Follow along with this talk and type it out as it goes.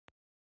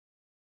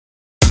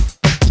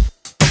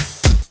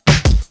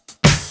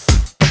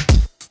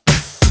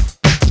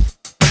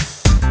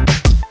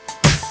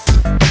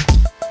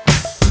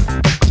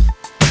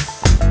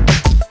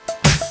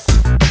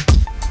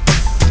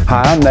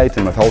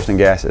Nathan with Holston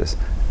Gases,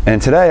 and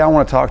today I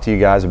want to talk to you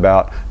guys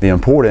about the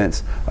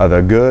importance of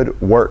a good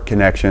work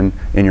connection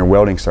in your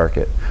welding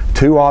circuit.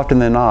 Too often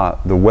than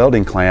not, the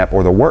welding clamp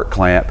or the work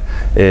clamp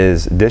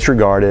is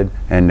disregarded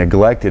and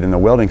neglected in the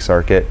welding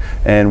circuit,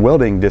 and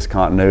welding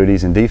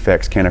discontinuities and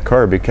defects can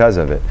occur because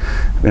of it.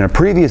 In a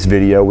previous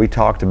video, we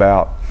talked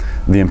about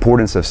the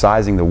importance of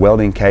sizing the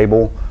welding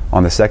cable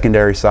on the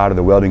secondary side of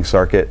the welding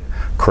circuit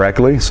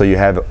correctly, so you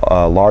have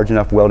a large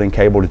enough welding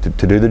cable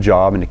to do the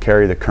job and to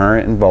carry the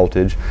current and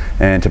voltage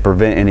and to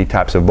prevent any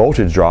types of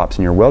voltage drops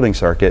in your welding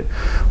circuit.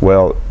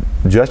 Well,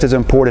 just as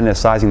important as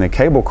sizing the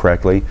cable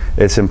correctly,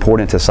 it's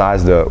important to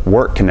size the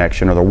work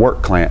connection or the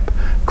work clamp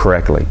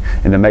correctly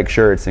and to make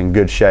sure it's in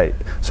good shape.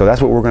 So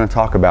that's what we're going to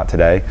talk about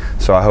today,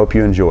 so I hope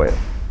you enjoy it.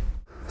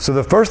 So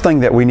the first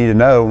thing that we need to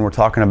know when we're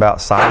talking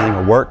about sizing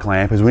a work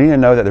clamp is we need to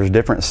know that there's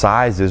different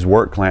sizes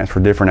work clamps for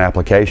different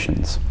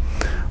applications.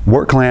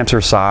 Work clamps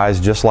are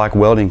sized just like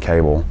welding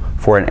cable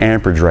for an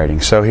amperage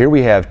rating. So here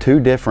we have two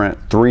different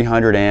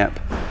 300 amp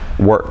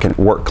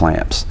work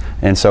clamps,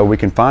 and so we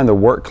can find the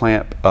work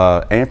clamp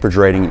amperage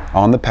rating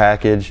on the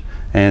package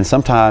and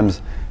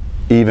sometimes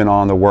even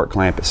on the work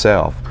clamp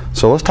itself.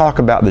 So let's talk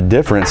about the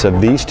difference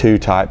of these two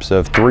types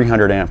of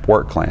 300 amp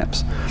work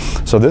clamps.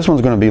 So this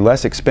one's going to be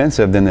less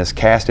expensive than this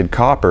casted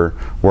copper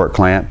work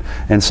clamp,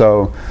 and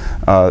so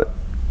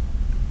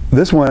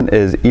this one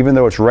is, even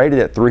though it's rated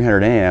at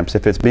 300 amps,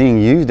 if it's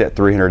being used at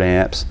 300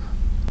 amps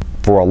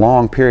for a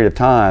long period of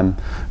time,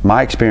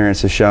 my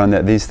experience has shown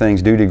that these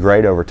things do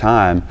degrade over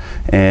time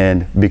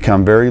and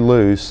become very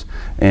loose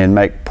and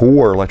make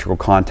poor electrical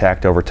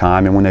contact over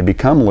time, and when they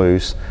become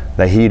loose,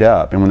 they heat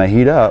up, and when they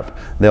heat up,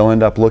 they'll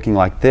end up looking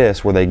like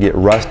this, where they get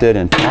rusted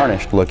and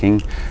tarnished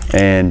looking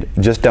and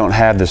just don't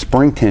have the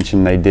spring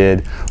tension they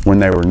did when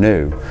they were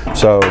new.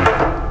 So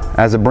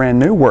as a brand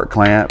new work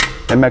clamp,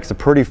 it makes a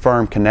pretty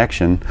firm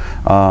connection,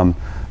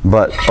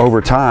 but over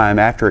time,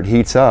 after it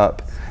heats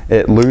up,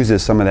 it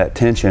loses some of that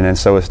tension, and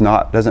so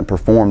doesn't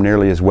perform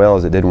nearly as well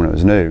as it did when it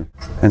was new.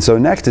 And so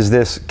next is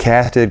this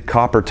casted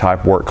copper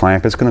type work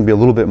clamp. It's going to be a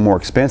little bit more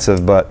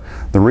expensive, but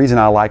the reason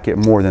I like it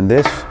more than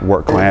this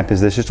work clamp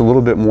is it's just a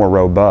little bit more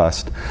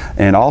robust,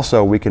 and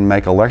also we can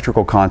make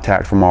electrical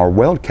contact from our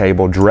weld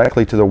cable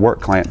directly to the work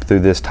clamp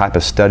through this type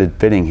of studded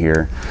fitting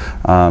here,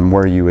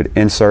 where you would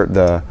insert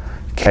the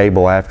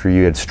cable after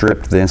you had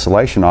stripped the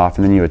insulation off,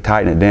 and then you would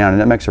tighten it down, and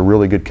that makes a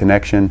really good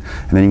connection,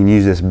 and then you can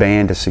use this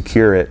band to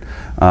secure it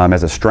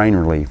as a strain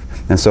relief.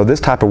 And so this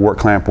type of work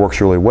clamp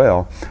works really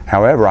well.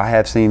 However, I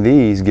have seen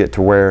these get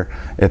to where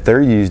if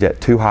they're used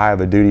at too high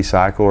of a duty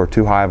cycle or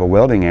too high of a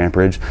welding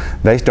amperage,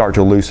 they start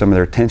to lose some of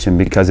their tension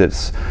because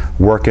it's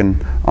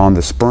working on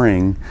the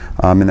spring,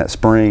 and that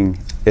spring,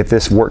 if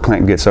this work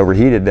clamp gets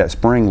overheated, that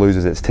spring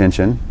loses its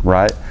tension,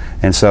 right?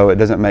 And so it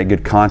doesn't make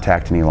good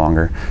contact any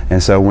longer.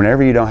 And so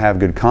whenever you don't have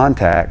good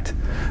contact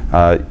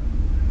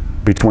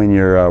between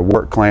your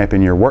work clamp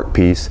and your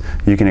workpiece,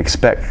 you can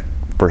expect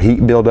for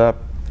heat buildup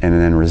and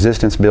then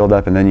resistance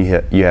buildup, and then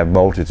you have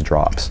voltage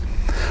drops.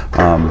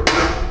 And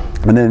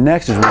then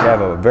next is we have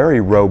a very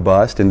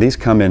robust, and these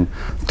come in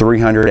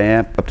 300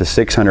 amp up to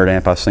 600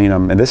 amp, I've seen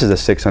them, and this is a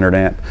 600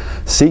 amp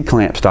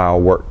C-clamp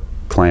style work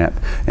clamp,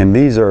 and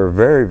these are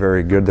very,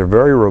 very good. They're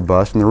very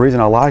robust, and the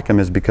reason I like them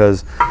is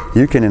because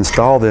you can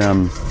install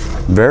them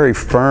very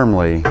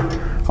firmly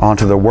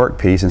onto the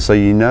workpiece, and so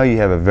you know you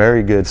have a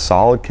very good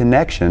solid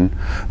connection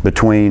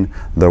between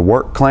the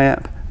work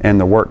clamp and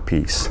the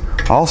workpiece.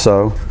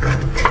 Also,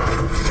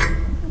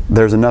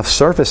 there's enough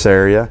surface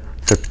area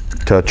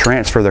to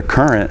transfer the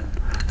current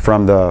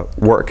from the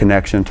work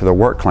connection to the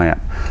work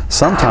clamp.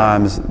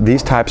 Sometimes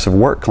these types of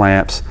work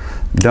clamps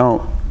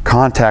don't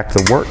contact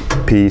the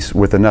workpiece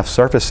with enough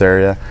surface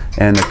area,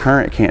 and the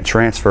current can't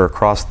transfer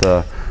across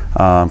the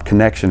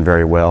connection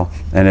very well,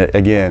 and it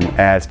again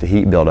adds to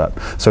heat buildup.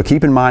 So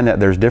keep in mind that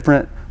there's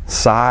different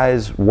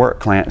size work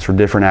clamps for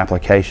different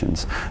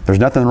applications. There's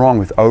nothing wrong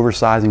with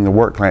oversizing the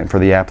work clamp for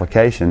the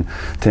application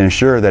to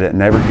ensure that it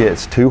never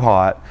gets too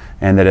hot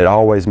and that it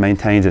always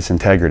maintains its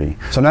integrity.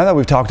 So now that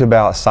we've talked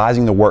about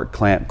sizing the work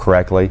clamp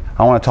correctly,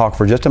 I want to talk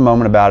for just a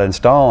moment about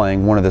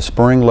installing one of the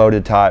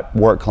spring-loaded type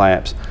work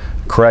clamps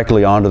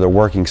correctly onto the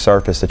working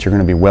surface that you're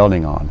going to be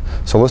welding on.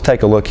 So let's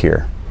take a look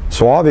here.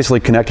 So obviously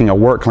connecting a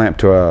work clamp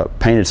to a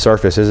painted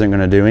surface isn't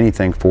going to do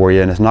anything for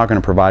you, and it's not going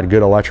to provide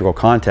good electrical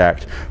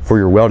contact for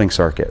your welding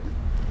circuit.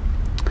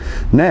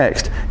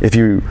 Next, if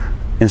you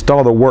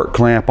install the work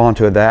clamp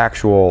onto the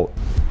actual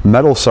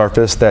metal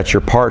surface that your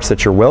parts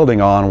that you're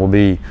welding on will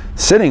be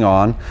sitting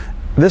on,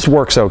 this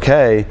works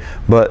okay,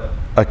 but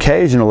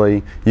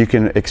occasionally you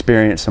can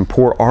experience some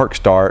poor arc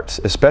starts,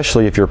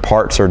 especially if your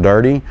parts are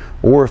dirty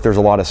or if there's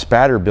a lot of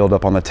spatter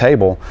buildup on the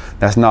table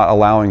that's not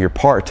allowing your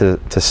part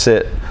to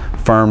sit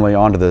firmly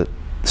onto the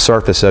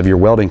surface of your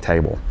welding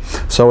table.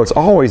 So it's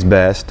always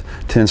best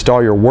to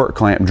install your work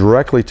clamp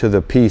directly to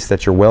the piece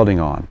that you're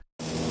welding on.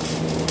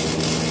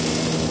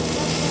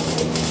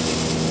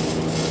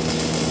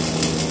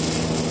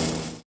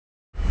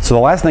 So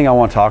the last thing I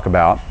want to talk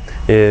about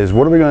is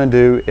what are we going to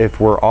do if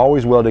we're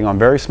always welding on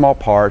very small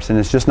parts and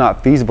it's just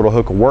not feasible to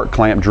hook a work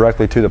clamp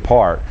directly to the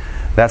part.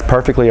 That's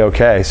perfectly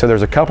okay. So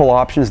there's a couple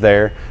options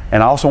there,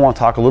 and I also want to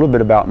talk a little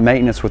bit about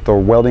maintenance with the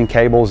welding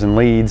cables and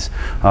leads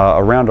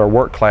around our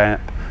work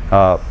clamp,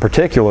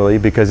 particularly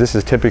because this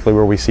is typically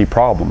where we see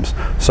problems.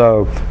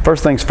 So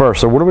first things first,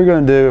 so what are we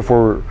going to do if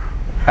we're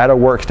at a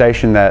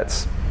workstation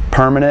that's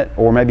permanent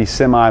or maybe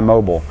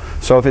semi-mobile?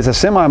 So if it's a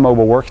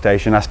semi-mobile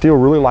workstation, I still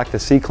really like the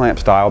C-clamp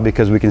style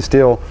because we can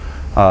still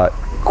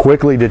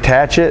quickly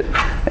detach it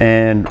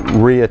and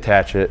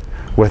reattach it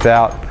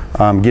without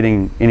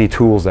getting any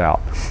tools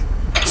out.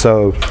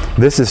 So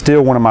this is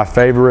still one of my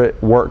favorite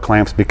work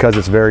clamps because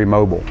it's very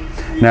mobile.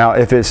 Now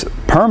if it's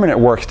permanent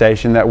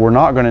workstation that we're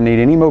not going to need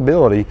any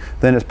mobility,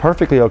 then it's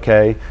perfectly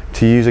okay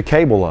to use a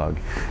cable lug.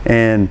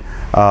 And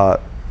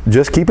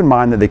just keep in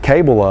mind that the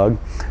cable lug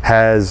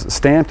has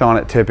stamped on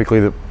it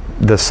typically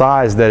the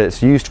size that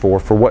it's used for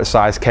what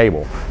size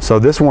cable. So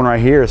this one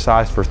right here is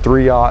sized for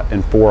 3/0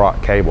 and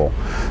 4/0 cable.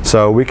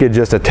 So we could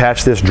just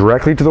attach this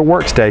directly to the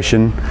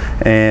workstation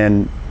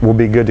and we'll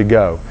be good to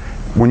go.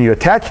 When you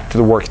attach it to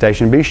the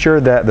workstation, be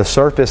sure that the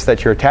surface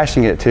that you're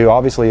attaching it to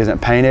obviously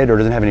isn't painted or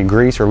doesn't have any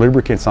grease or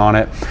lubricants on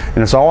it. And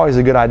it's always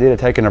a good idea to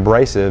take an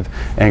abrasive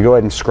and go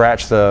ahead and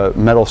scratch the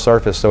metal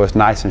surface so it's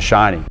nice and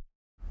shiny.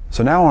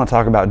 So now I want to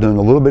talk about doing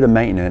a little bit of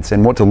maintenance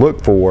and what to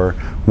look for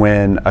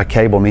when a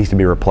cable needs to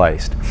be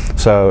replaced.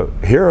 So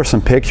here are some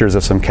pictures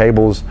of some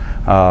cables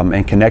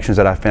and connections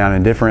that I found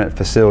in different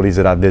facilities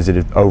that I've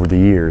visited over the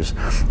years.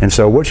 And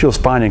so what you'll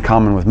find in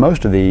common with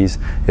most of these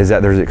is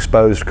that there's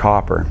exposed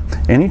copper.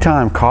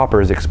 Anytime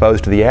copper is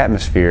exposed to the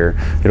atmosphere,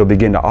 it'll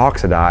begin to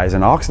oxidize,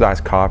 and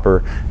oxidized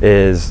copper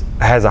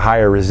has a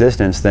higher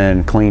resistance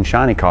than clean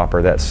shiny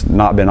copper that's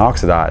not been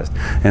oxidized.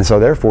 And so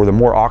therefore the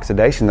more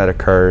oxidation that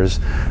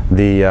occurs,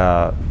 the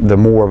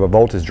more of a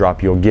voltage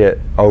drop you'll get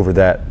over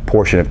that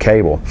portion of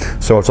cable.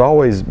 So it's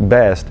always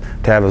best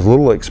to have as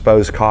little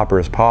exposed copper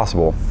as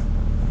possible.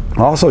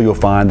 Also, you'll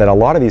find that a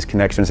lot of these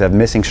connections have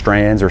missing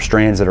strands or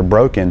strands that are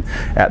broken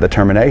at the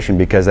termination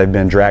because they've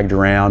been dragged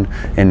around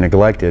and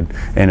neglected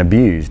and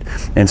abused.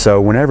 And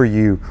so whenever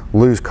you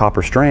lose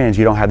copper strands,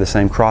 you don't have the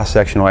same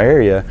cross-sectional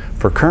area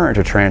for current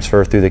to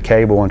transfer through the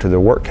cable into the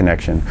work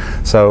connection.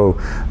 So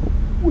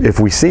if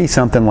we see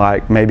something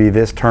like maybe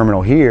this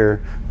terminal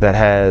here that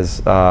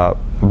has a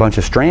bunch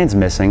of strands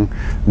missing,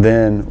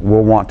 then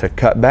we'll want to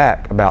cut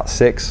back about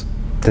 6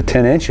 to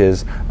 10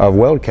 inches of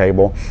weld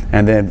cable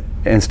and then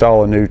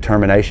install a new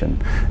termination.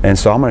 And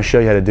so I'm going to show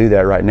you how to do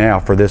that right now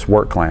for this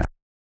work clamp.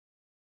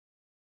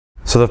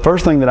 So the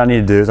first thing that I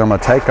need to do is I'm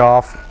going to take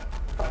off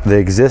the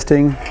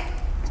existing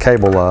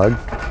cable lug,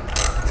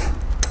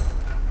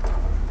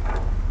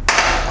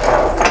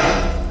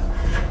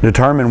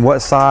 determine what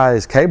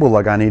size cable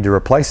lug I need to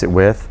replace it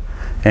with,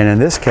 and in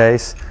this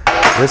case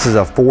this is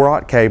a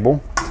 4/0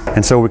 cable,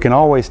 and so we can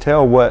always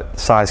tell what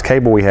size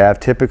cable we have.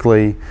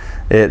 Typically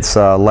it's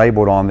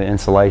labeled on the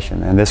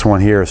insulation, and this one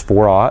here is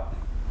 4/0.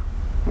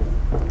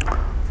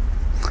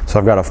 So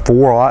I've got a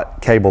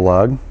 4/0 cable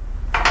lug.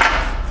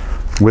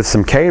 With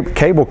some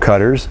cable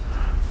cutters,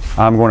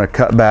 I'm going to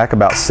cut back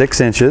about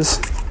 6 inches,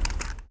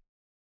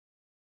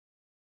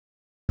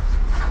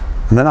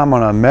 and then I'm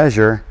going to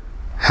measure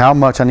how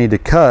much I need to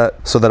cut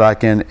so that I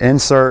can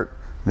insert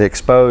the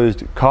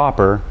exposed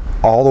copper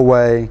all the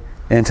way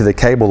into the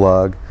cable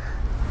lug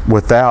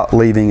without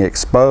leaving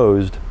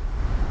exposed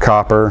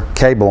copper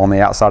cable on the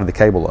outside of the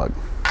cable lug.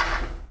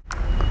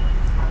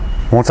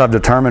 Once I've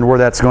determined where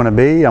that's going to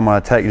be, I'm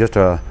going to take just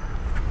a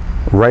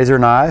razor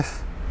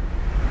knife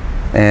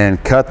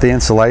and cut the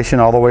insulation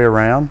all the way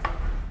around.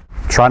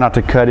 Try not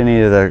to cut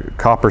any of the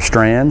copper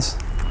strands.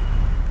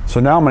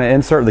 So now I'm going to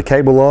insert the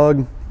cable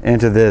lug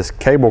into this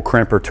cable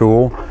crimper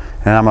tool,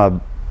 and I'm going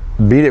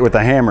to beat it with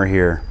a hammer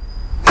here.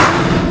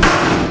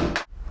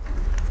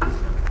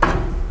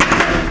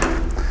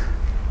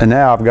 And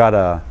now I've got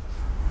a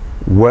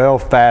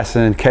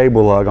well-fastened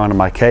cable lug onto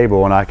my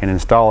cable, and I can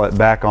install it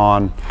back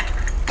on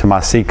to my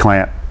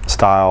C-clamp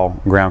style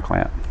ground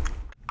clamp.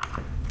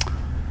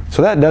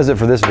 So that does it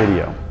for this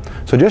video.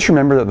 So just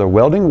remember that the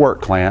welding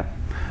work clamp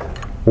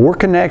or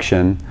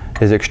connection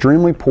is an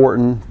extremely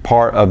important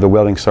part of the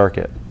welding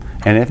circuit,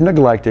 and if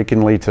neglected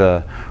can lead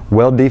to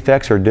weld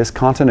defects or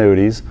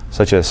discontinuities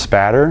such as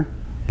spatter,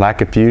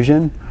 lack of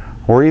fusion,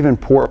 or even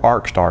poor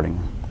arc starting.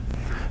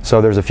 So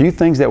there's a few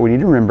things that we need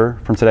to remember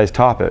from today's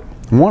topic.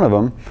 One of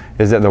them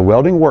is that the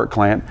welding work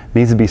clamp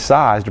needs to be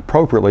sized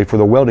appropriately for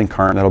the welding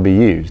current that will be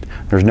used.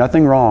 There's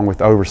nothing wrong with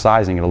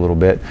oversizing it a little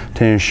bit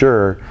to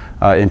ensure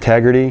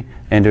integrity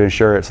and to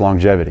ensure its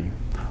longevity.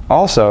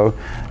 Also,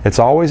 it's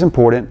always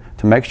important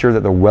to make sure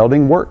that the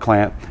welding work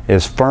clamp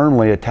is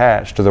firmly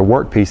attached to the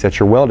workpiece that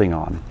you're welding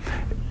on.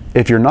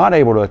 If you're not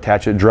able to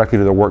attach it directly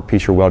to the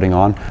workpiece you're welding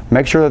on,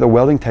 make sure that the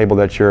welding table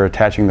that you're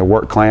attaching the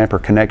work clamp or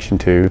connection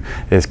to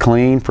is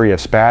clean, free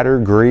of spatter,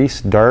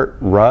 grease, dirt,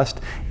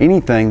 rust,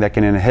 anything that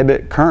can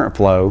inhibit current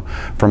flow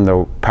from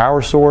the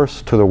power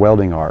source to the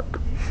welding arc.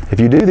 If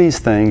you do these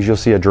things, you'll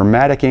see a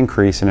dramatic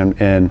increase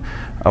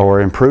or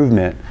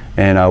improvement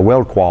in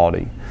weld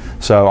quality.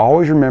 So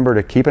always remember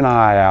to keep an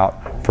eye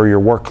out for your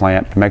work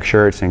clamp to make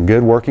sure it's in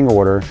good working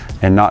order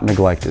and not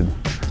neglected.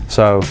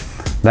 So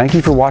thank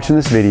you for watching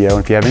this video,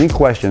 and if you have any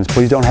questions,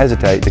 please don't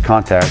hesitate to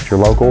contact your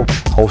local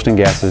Holston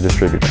Gases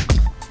distributor.